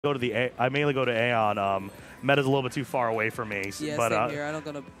go to I mainly go to AON. Meta's a little bit too far away from me. Yeah, but, same here. I don't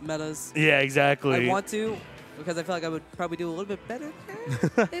go to metas. Yeah, exactly. I want to, because I feel like I would probably do a little bit better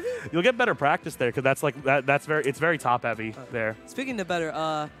there, maybe? You'll get better practice there, because that's like it's very top heavy there. Speaking of better,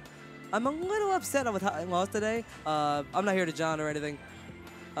 I'm a little upset with how I lost today. I'm not here to John or anything,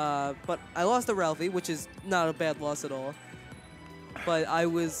 but I lost to Ralphie, which is not a bad loss at all. But I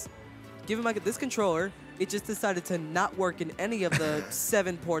was given this controller. It just decided to not work in any of the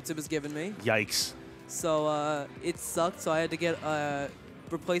 7 ports it was giving me. Yikes. So it sucked, so I had to get a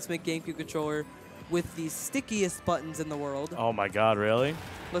replacement GameCube controller with the stickiest buttons in the world. Oh my god, really?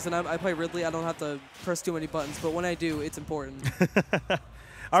 Listen, I play Ridley. I don't have to press too many buttons, but when I do, it's important.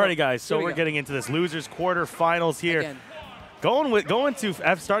 Alrighty, guys, so we're getting into this losers quarterfinals here. Again.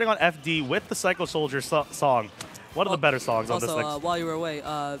 Starting on FD with the Psycho Soldier song. One of the better songs on this next. Also, while you were away,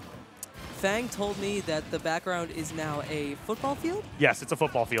 Fang told me that the background is now a football field? Yes, it's a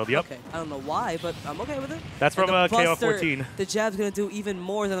football field, yep. Okay, I don't know why, but I'm okay with it. That's from KO14. The jab's going to do even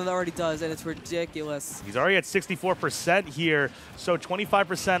more than it already does, and it's ridiculous. He's already at 64% here, so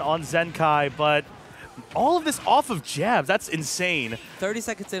 25% on Zenkai, but all of this off of jabs. That's insane. 30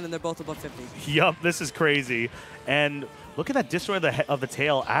 seconds in, and they're both above 50. Yup, this is crazy. And look at that destroy of the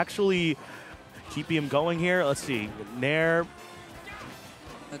tail, actually keeping him going here. Let's see, Nair.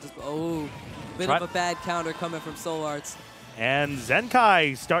 Bit of a bad counter coming from SoulArts. And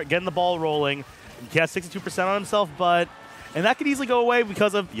Zenkai start getting the ball rolling. He has 62% on himself, and that could easily go away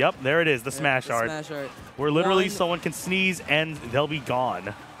because of, yep, there it is, the smash art. Smash art. Where literally someone can sneeze and they'll be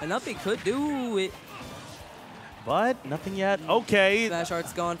gone. And nothing could do it. But nothing yet. Okay. Smash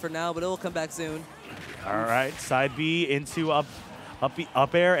art's gone for now, but it'll come back soon. All right, side B into up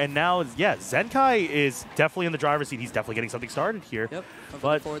air, and now, yeah, Zenkai is definitely in the driver's seat. He's definitely getting something started here. Yep,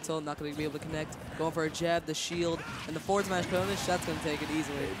 but forward tilt, not going to be able to connect. Going for a jab, the shield, and the forward smash punish, that's going to take it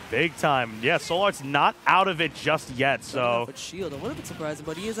easily. Big time. Yeah, SoulArts not out of it just yet, so. But shield, a little bit surprising,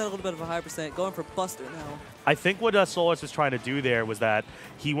 but he is at a little bit of a high percent. Going for Buster now. I think what SoulArts was trying to do there was that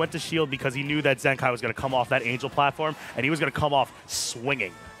he went to shield because he knew that Zenkai was going to come off that Angel platform, and he was going to come off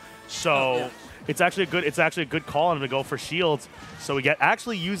swinging. So. It's actually a good call on him to go for shields. So we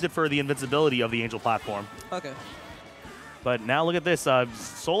actually used it for the invincibility of the Angel platform. Okay. But now look at this.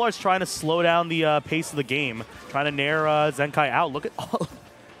 SoulArts trying to slow down the pace of the game, trying to nair Zenkai out. Look at all.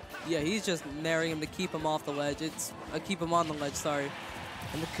 Yeah, he's just nairing him to keep him off the ledge. Keep him on the ledge. Sorry.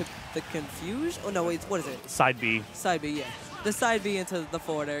 And the confusion. Oh no, wait. What is it? Side B. Side B. Yeah. The side B into the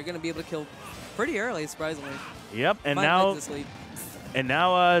forward air. Going to be able to kill pretty early, surprisingly. Yep. And now. And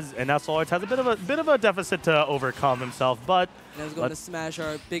now SoulArts has a bit of a deficit to overcome himself, but now he's going to smash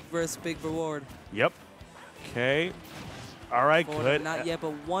our big risk, big reward. Yep. Okay. All right. Good. Not yet, but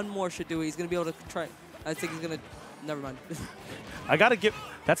one more should do it. He's going to be able to try. I think he's going to. Never mind. I gotta give.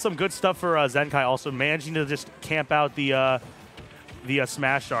 That's some good stuff for Zenkai. Also managing to just camp out the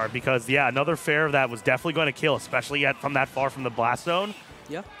smash shard, because yeah, another fair of that was definitely going to kill, especially from that far from the blast zone.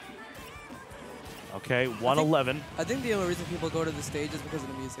 Yeah. Okay, 111. I think the only reason people go to the stage is because of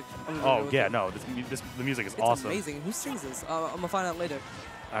the music. Oh, yeah, no, the music is awesome. It's amazing. Who sings this? I'm going to find out later.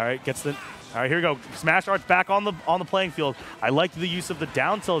 All right, all right, here we go. Smash Art's back on the playing field. I like the use of the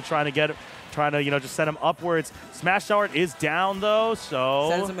down tilt, trying to just send him upwards. Smash Art is down, though,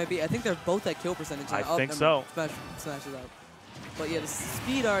 so. I think they're both at kill percentage. I think so. Smash is out. But yeah, the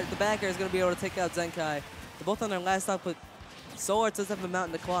speed art, the back air is going to be able to take out Zenkai. They're both on their last stock, but SoulArts does have a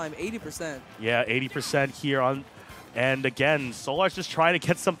mountain to climb, 80%. Yeah, 80% here on, and again, SoulArts just trying to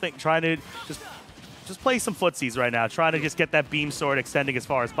get something, trying to just play some footsies right now, trying to just get that beam sword extending as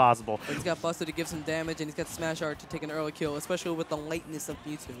far as possible. But he's got Buster to give some damage, and he's got Smash Art to take an early kill, especially with the lateness of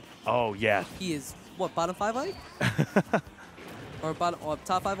Mewtwo. Oh yeah. He is what, bottom 5 life? or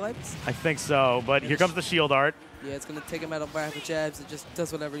top 5 lives? I think so. But here comes the shield art. Yeah, it's going to take him out of rapid jabs. It just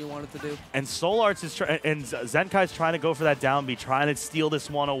does whatever you want it to do. And SoulArts is and Zenkai's trying to go for that down B, trying to steal this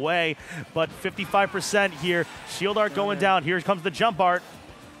one away. But 55% here. Shield art going down. Here comes the jump art.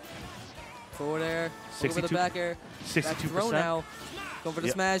 Forward air. 62. The back air. 62%. Back throw now. Going for the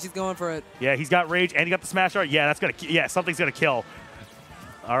smash. He's going for it. Yeah, he's got rage and he got the smash art. Yeah, something's gonna kill.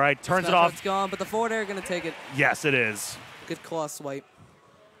 All right, turns it off. It's gone, but the forward air gonna take it. Yes, it is. Good claw swipe.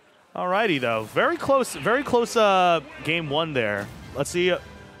 Alrighty though, very close game one there. Let's see.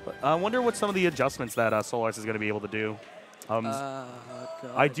 I wonder what some of the adjustments that SoulArts is going to be able to do.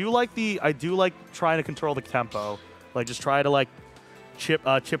 I do like trying to control the tempo, like just try to like chip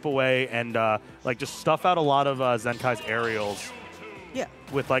away and like just stuff out a lot of Zenkai's aerials. Yeah.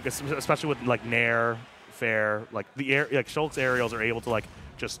 With like especially with like Nair, Fair, like Shulk's aerials are able to like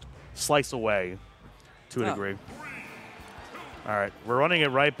just slice away to a degree. All All right, we're running it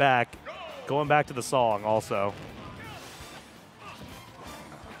right back. Going back to the song also.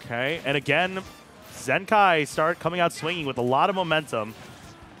 Okay, and again, Zenkai start coming out swinging with a lot of momentum.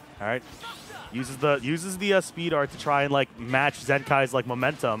 All right, uses the speed art to try and like match Zenkai's like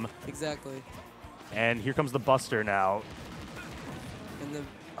momentum. Exactly. And here comes the Buster now. And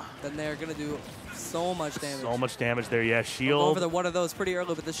then they're gonna do so much damage. So much damage there, yeah. Shield. Over the one of those pretty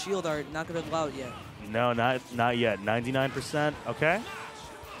early, but the shield art not gonna go out yet. No, not yet. 99%. Okay.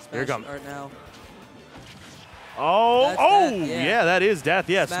 Here it comes. Art now. Oh, Death, yeah, that is death.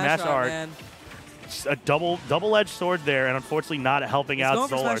 Yeah, smash art. Man. Just a double-edged sword there, and unfortunately not helping out He's going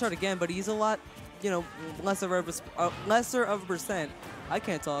for smash SoulArts. art again, but he's a lot, lesser of a percent. I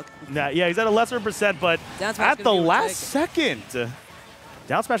can't talk. Nah, yeah, he's at a lesser percent, but at the last second.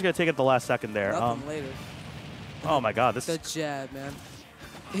 Down smash gonna take it at the last second there. Nothing later. Oh my God, this. The jab, man.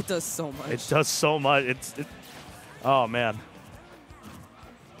 It does so much. It does so much. Oh man.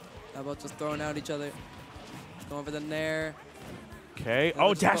 How about just throwing out each other? Going for the nair. Okay.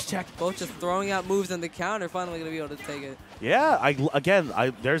 Oh, dash check. Both just throwing out moves and the counter. Finally gonna be able to take it. Yeah.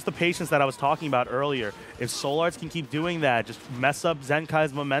 There's the patience that I was talking about earlier. If SoulArts can keep doing that, just mess up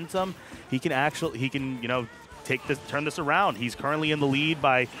Zenkai's momentum, he can turn this around. He's currently in the lead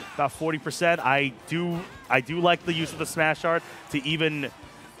by about 40%. I do like the use of the smash art to even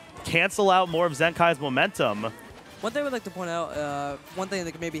cancel out more of Zenkai's momentum. One thing I would like to point out, one thing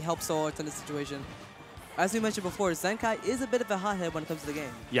that could maybe help SoulArts in this situation, as we mentioned before, Zenkai is a bit of a hothead when it comes to the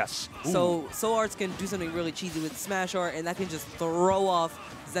game. Yes. Ooh. So SoulArts can do something really cheesy with smash art, and that can just throw off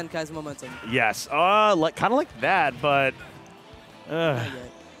Zenkai's momentum. Yes. Kind of like that, but. Not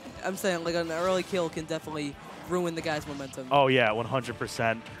yet. I'm saying like an early kill can definitely ruin the guy's momentum. Oh yeah,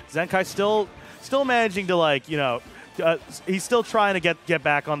 100%. Zenkai still managing to he's still trying to get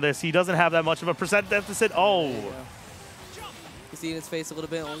back on this. He doesn't have that much of a percent deficit. Oh. You see in his face a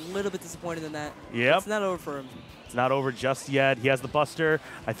little bit disappointed in that. Yep. It's not over for him. It's not over just yet. He has the Buster.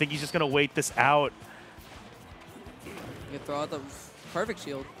 I think he's just gonna wait this out. You can throw out the perfect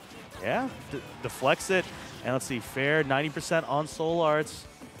shield. Yeah, deflects it. And let's see, fair 90% on SoulArts.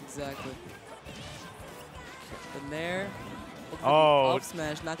 Exactly. The nair. Oh. Up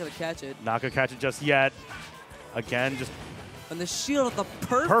smash, not gonna catch it. Not gonna catch it just yet. Again, just. And the shield at the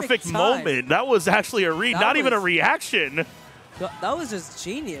perfect time. moment. That was actually a read, not even a reaction. That was just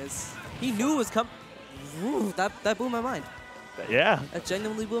genius. He knew it was coming. That blew my mind. Yeah. That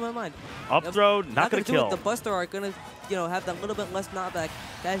genuinely blew my mind. Up throw, not gonna kill. The Buster art gonna, have that little bit less knockback.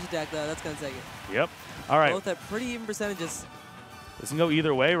 Dash attack, that's gonna take it. Yep. All right. Both at pretty even percentages. This can go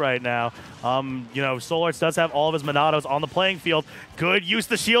either way right now. SoulArts does have all of his Monados on the playing field. Good use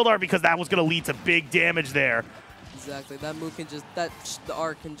the shield art because that was going to lead to big damage there. Exactly. That move can the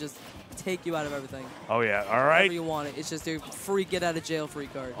art can just take you out of everything. Oh, yeah. All right. Whatever you want it. It's just a free get out of jail free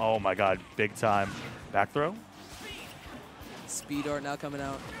card. Oh, my God. Big time. Back throw. Speed art now coming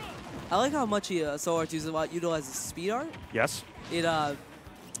out. I like how much SoulArts utilizes speed art. Yes. I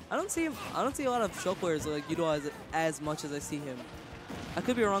don't see a lot of Shulk players utilize it as much as I see him. I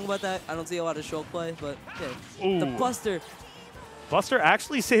could be wrong about that. I don't see a lot of Shulk play, but yeah. Ooh. The Buster. Buster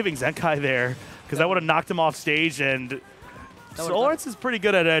actually saving Zenkai there because that would have knocked him off stage, and SoulArts is pretty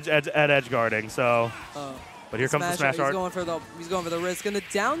good at edge guarding. So, but here comes the smash art. He's going for the wrist. Gonna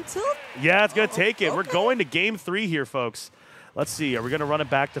down tilt. Yeah, it's gonna take it. Okay. We're going to game 3 here, folks. Let's see. Are we gonna run it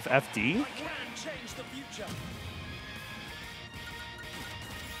back to FD?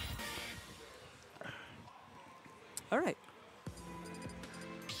 All right.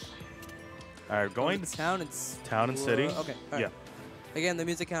 All right, going to town and city. Okay. All right. Yeah. Again, the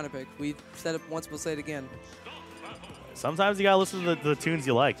music counterpick. We said it once. We'll say it again. Sometimes you gotta listen to the tunes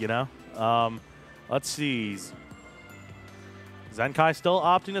you like. Let's see. Zenkai still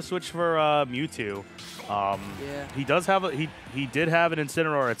opting to switch for Mewtwo. Yeah. He does have he did have an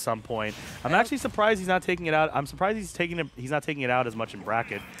Incineroar at some point. I'm actually surprised he's not taking it out. I'm surprised he's not taking it out as much in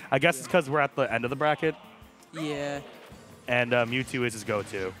bracket. I guess it's because we're at the end of the bracket. Yeah. And Mewtwo is his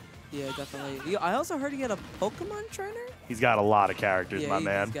go-to. Yeah, definitely. I also heard he had a Pokemon trainer. He's got a lot of characters, my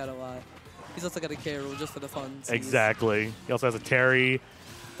man. He's got a lot. He's also got a K rule just for the fun. Exactly. He also has a Terry.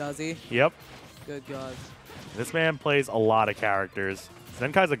 Does he? Yep. Good God. This man plays a lot of characters.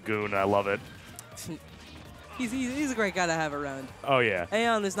 Zenkai's a goon, and I love it. He's a great guy to have around. Oh, yeah.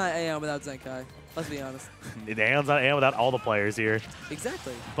 AON is not AON without Zenkai. Let's be honest. AON's not AON without all the players here.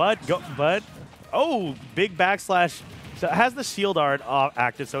 Exactly. Oh, big backslash. So it has the shield art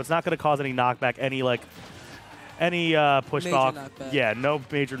active, so it's not going to cause any knockback, any pushback. Knockback. Yeah, no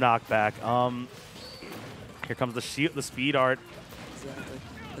major knockback. Here comes the speed art. Exactly.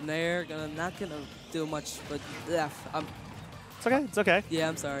 The nair not gonna do much, but yeah, It's okay. It's okay. Yeah,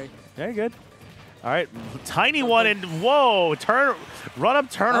 I'm sorry. Very good. All right, tiny one, and whoa, run up,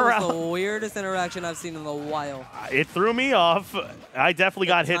 turn around. That was the weirdest interaction I've seen in a while. It threw me off. I definitely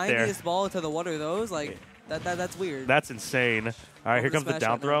got hit there. Tiniest ball to the what are those? Like, that's weird. That's insane. All right, here comes the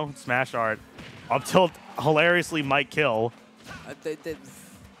down throw. Right Smash art. Up tilt hilariously might kill.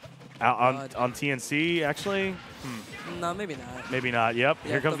 On TNC, actually? No, maybe not. Maybe not, yep.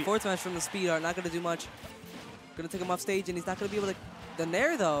 Yeah, here comes the forward smash from the speed art. Not going to do much. Going to take him off stage, and he's not going to be able to... The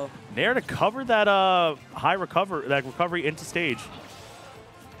Nair, though. Nair to cover that recovery into stage.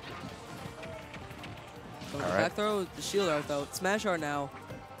 All right. Back throw, the shield art, though. Smash art now.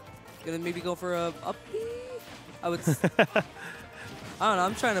 Going to maybe go for a up B? I would... I don't know.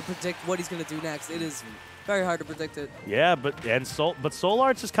 I'm trying to predict what he's going to do next. It is very hard to predict it. Yeah, but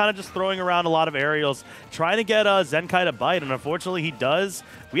SoulArts is kind of just throwing around a lot of aerials, trying to get Zenkai to bite, and unfortunately he does.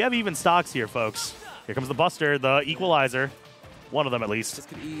 We have even stocks here, folks. Here comes the Buster, the equalizer. One of them, at least. This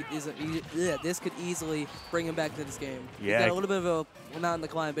could easily bring him back to this game. Yeah. He's got a little bit of a mountain to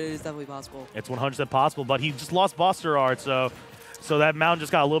climb, but it is definitely possible. It's 100% possible, but he just lost Buster Art, so that mountain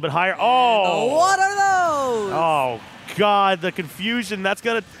just got a little bit higher. Oh! What are those? Oh, God, the confusion. That's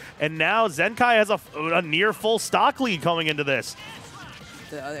going to... And now Zenkai has a near full stock lead coming into this.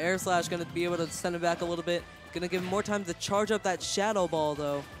 The air slash going to be able to send him back a little bit. Going to give him more time to charge up that shadow ball,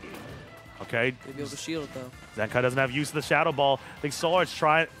 though. Okay. He'll be able to shield it, though. Zenkai doesn't have use of the shadow ball. I think SoulArts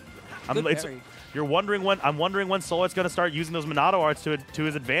trying... I'm wondering when SoulArts going to start using those Monado arts to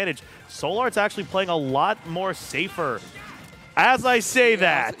his advantage. SoulArts actually playing a lot more safer. As I say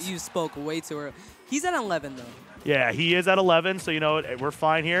that. You spoke way too early. He's at 11, though. Yeah, he is at 11, so you know we're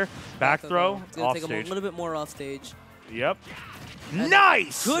fine here. Back throw, it's gonna take him a little bit more off stage. Yep.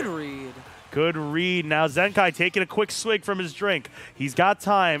 Nice! Good read. Good read. Now Zenkai taking a quick swig from his drink. He's got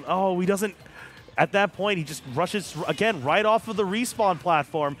time. Oh, he doesn't... At that point, he just rushes, again, right off of the respawn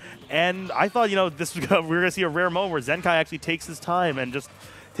platform. And I thought, you know, we were going to see a rare moment where Zenkai actually takes his time and just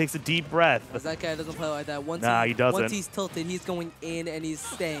takes a deep breath. That guy doesn't play like that. He doesn't. Once he's tilted, he's going in and he's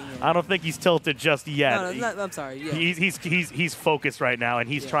staying in. I don't think he's tilted just yet. No, I'm sorry. Yeah. He's focused right now, and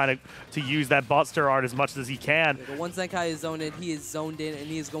he's trying to use that Buster art as much as he can. Yeah, but once Zenkai is zoned in, he is zoned in, and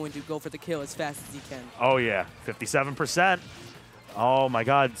he is going to go for the kill as fast as he can. Oh, yeah. 57%. Oh, my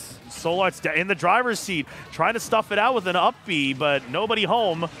God. SoulArts in the driver's seat, trying to stuff it out with an up B, but nobody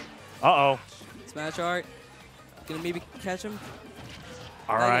home. Uh-oh. Smash art. Gonna maybe catch him.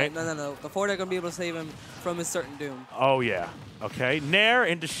 All right. No. The forward air gonna be able to save him from his certain doom. Oh, yeah. Okay. Nair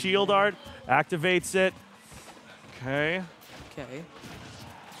into shield art. Activates it. Okay. Okay.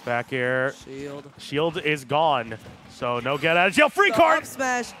 Back air. Shield. Shield is gone. So no get out of jail free card. Up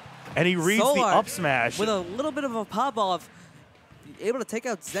smash. And he reads the up smash. With a little bit of a pop off. Able to take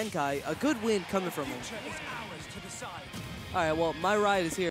out Zenkai. A good win coming from him. All right, well, my ride is here.